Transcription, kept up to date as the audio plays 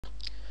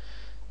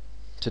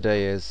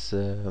Today is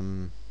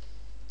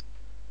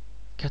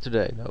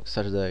Saturday. No,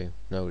 Saturday.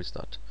 No, it's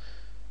not.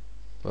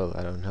 Well,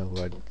 I don't know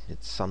what.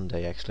 It's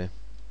Sunday actually.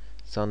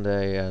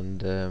 Sunday,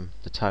 and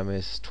the time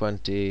is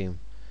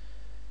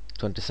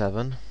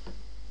 20:27.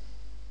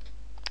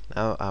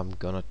 Now I'm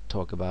gonna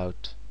talk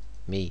about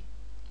me.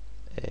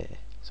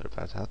 Sorry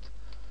about that.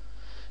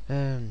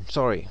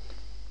 Sorry,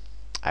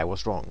 I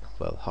was wrong.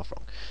 Well, half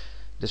wrong.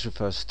 This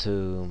refers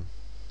to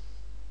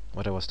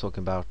what I was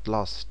talking about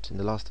in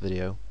the last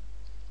video,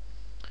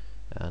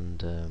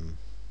 and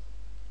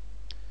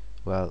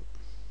well,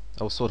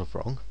 I was sort of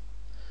wrong.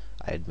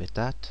 I admit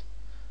that.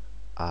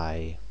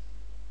 I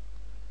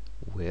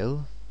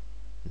will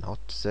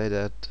not say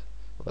that.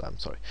 Well, I'm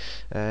sorry.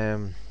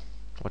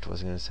 What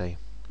was I going to say?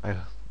 I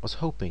was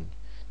hoping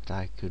that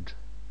I could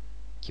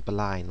keep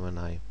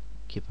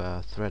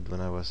a thread when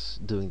I was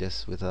doing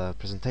this with a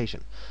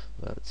presentation.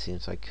 Well, it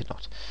seems I could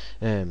not.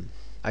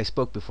 I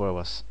spoke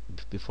before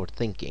before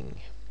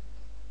thinking,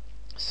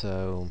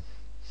 so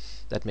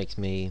that makes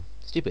me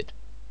stupid.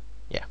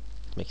 Yeah,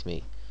 it makes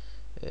me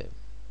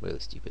really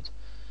stupid.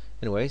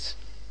 Anyways,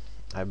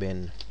 I've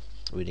been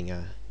reading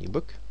a new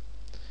book.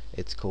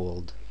 It's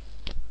called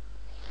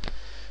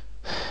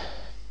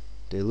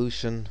The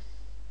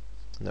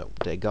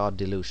God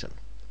Delusion.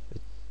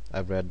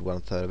 I've read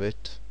 1/3 of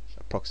it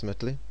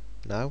approximately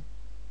now,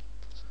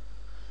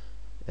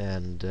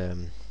 and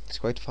it's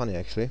quite funny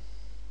actually,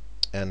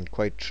 and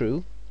quite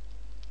true.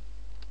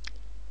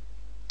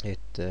 It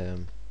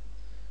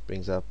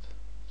brings up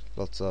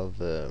lots of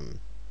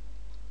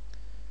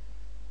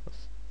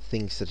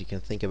things that you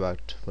can think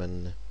about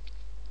when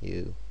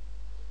you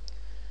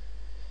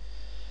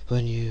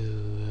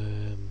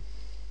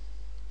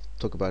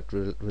talk about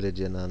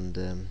religion,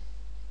 and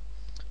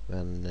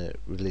when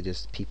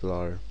religious people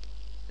are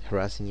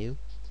harassing you.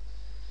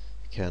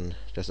 You can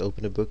just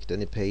open a book at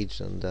any page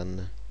and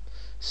then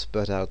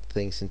spurt out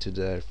things into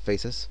their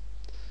faces.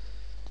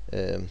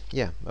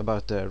 Yeah,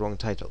 about the wrong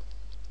title.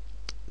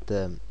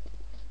 I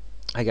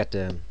got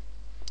the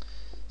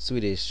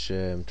Swedish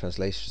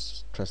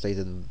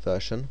translated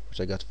version, which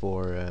I got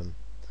for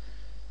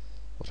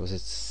what was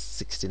it,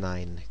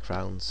 69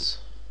 crowns,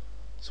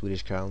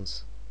 Swedish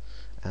crowns,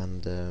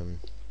 and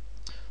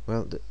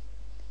well,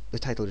 the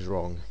title is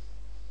wrong.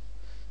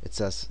 It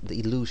says The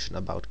Illusion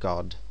About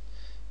God,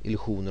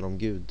 Illusioner om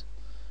Gud,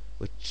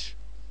 which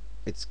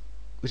is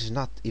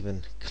not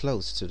even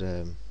close to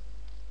the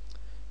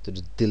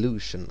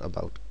delusion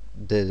about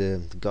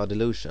the God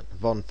Delusion.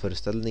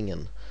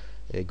 Vanföreställningen,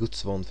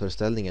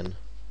 Gudsvanföreställningen,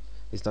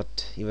 is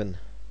not even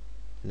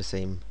in the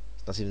same.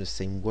 It's not even the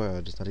same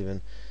word. It's not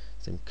even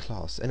the same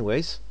class.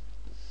 Anyways,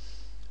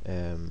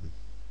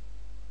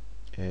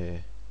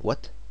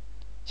 what?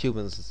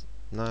 Human,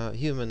 now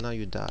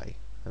you die.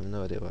 I have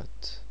no idea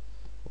what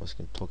I was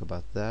going to talk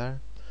about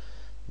there,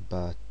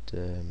 but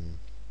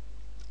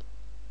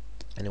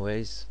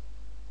anyways,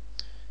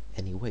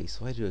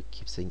 why do I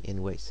keep saying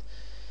anyways?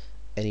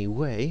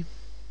 Anyway,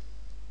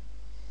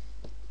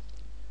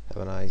 have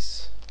a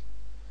nice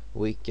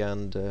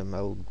weekend.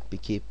 I'll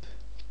keep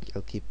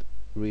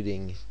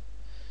reading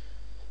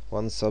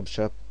one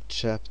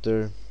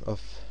chapter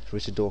of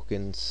Richard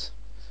Dawkins,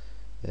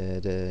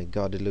 The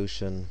God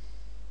Delusion,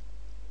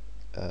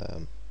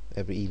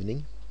 every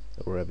evening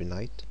or every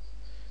night,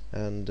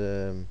 and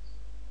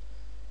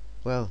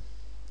well,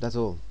 that's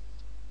all,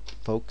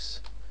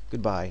 folks.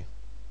 Goodbye.